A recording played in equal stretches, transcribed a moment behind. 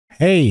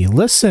Hey,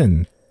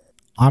 listen!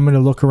 I'm going to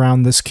look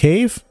around this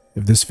cave.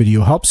 If this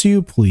video helps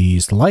you,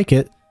 please like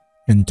it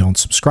and don't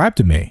subscribe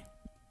to me.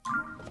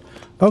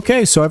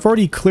 Okay, so I've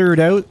already cleared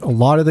out a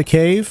lot of the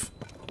cave.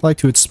 I like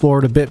to explore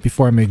it a bit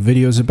before I make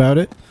videos about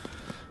it.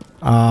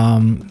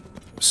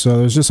 So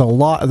there's just a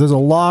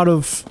lot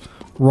of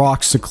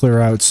rocks to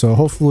clear out, so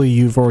hopefully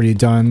you've already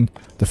done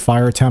the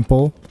fire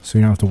temple, so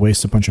you don't have to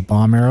waste a bunch of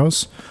bomb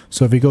arrows.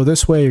 So if you go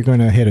this way, you're going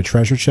to hit a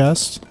treasure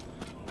chest.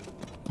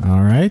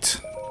 Alright.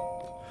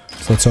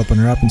 So let's open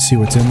her up and see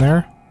what's in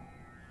there.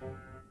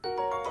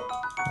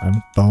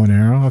 Bow and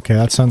arrow. Okay,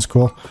 that sounds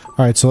cool.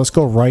 Alright, so let's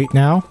go right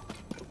now.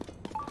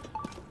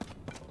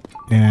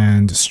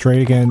 And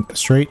straight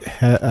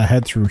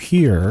ahead through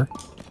here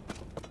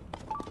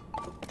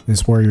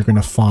is where you're going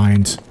to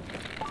find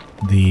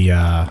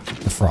the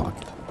frog.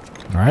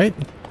 Alright,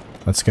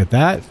 let's get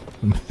that.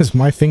 Is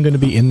my thing going to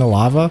be in the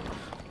lava?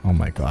 Oh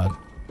my god.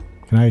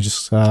 Can I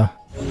just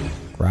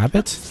grab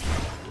it?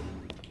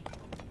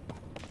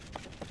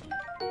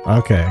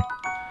 Okay.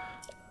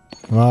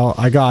 Well,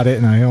 I got it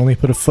and I only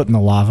put a foot in the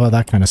lava.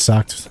 That kind of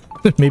sucked.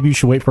 Maybe you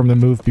should wait for him to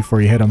move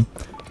before you hit him.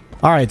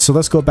 Alright, so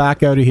let's go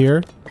back out of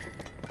here.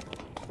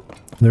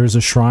 There's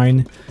a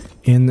shrine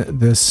in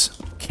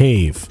this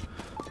cave.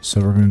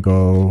 So we're going to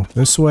go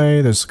this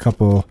way. There's a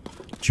couple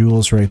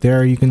jewels right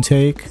there you can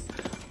take.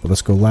 But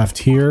let's go left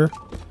here.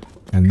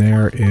 And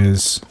there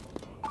is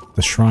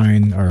the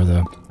shrine, or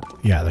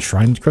the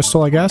shrine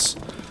crystal, I guess.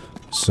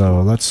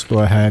 So let's go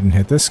ahead and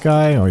hit this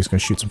guy. Oh, he's going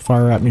to shoot some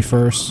fire at me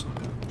first.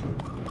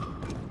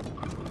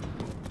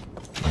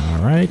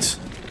 Alright.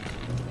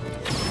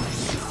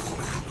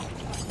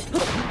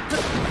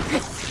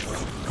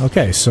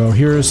 Okay, so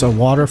here's a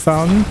water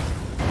fountain.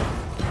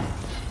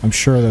 I'm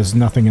sure there's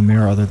nothing in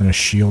there other than a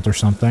shield or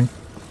something.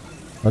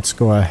 Let's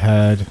go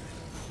ahead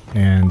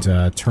and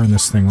turn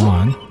this thing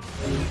on.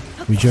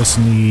 We just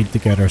need to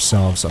get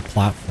ourselves a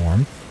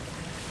platform.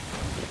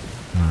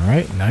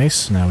 Alright,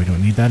 nice. Now we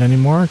don't need that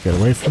anymore. Get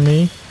away from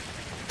me.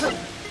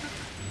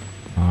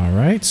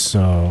 Alright,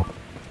 so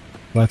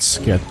let's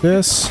get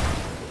this.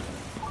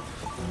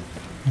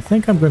 I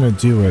think I'm going to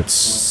do it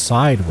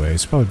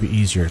sideways. Probably be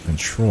easier to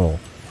control.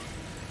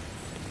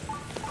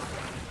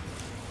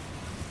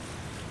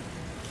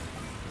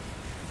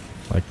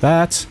 Like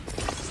that.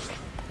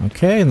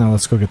 Okay, now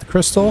let's go get the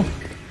crystal.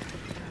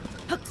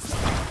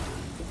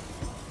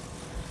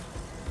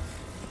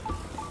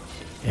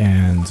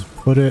 And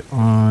put it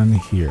on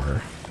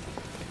here.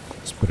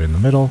 Let's put it in the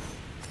middle.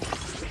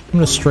 I'm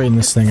going to straighten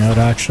this thing out,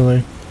 actually.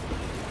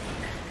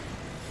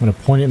 I'm going to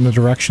point it in the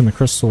direction the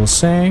crystal is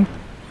saying.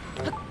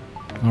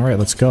 Alright,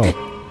 let's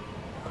go.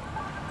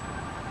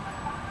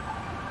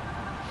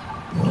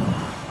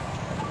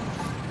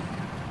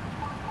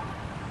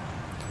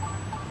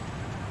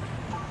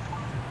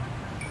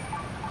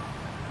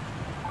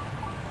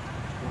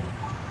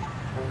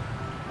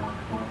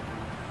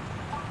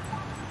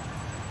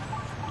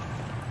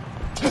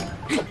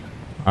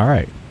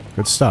 Alright,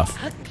 good stuff.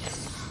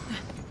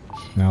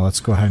 Now let's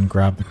go ahead and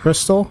grab the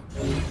crystal.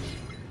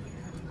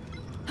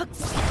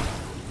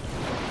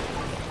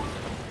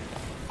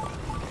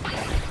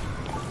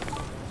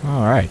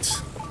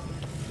 Alright.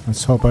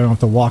 Let's hope I don't have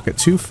to walk it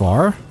too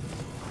far.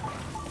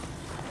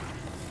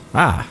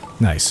 Ah,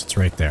 nice. It's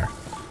right there.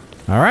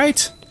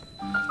 Alright.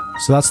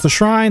 So that's the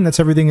shrine. That's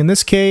everything in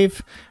this cave.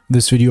 If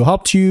this video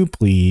helped you,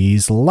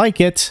 please like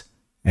it.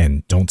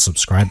 And don't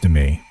subscribe to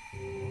me.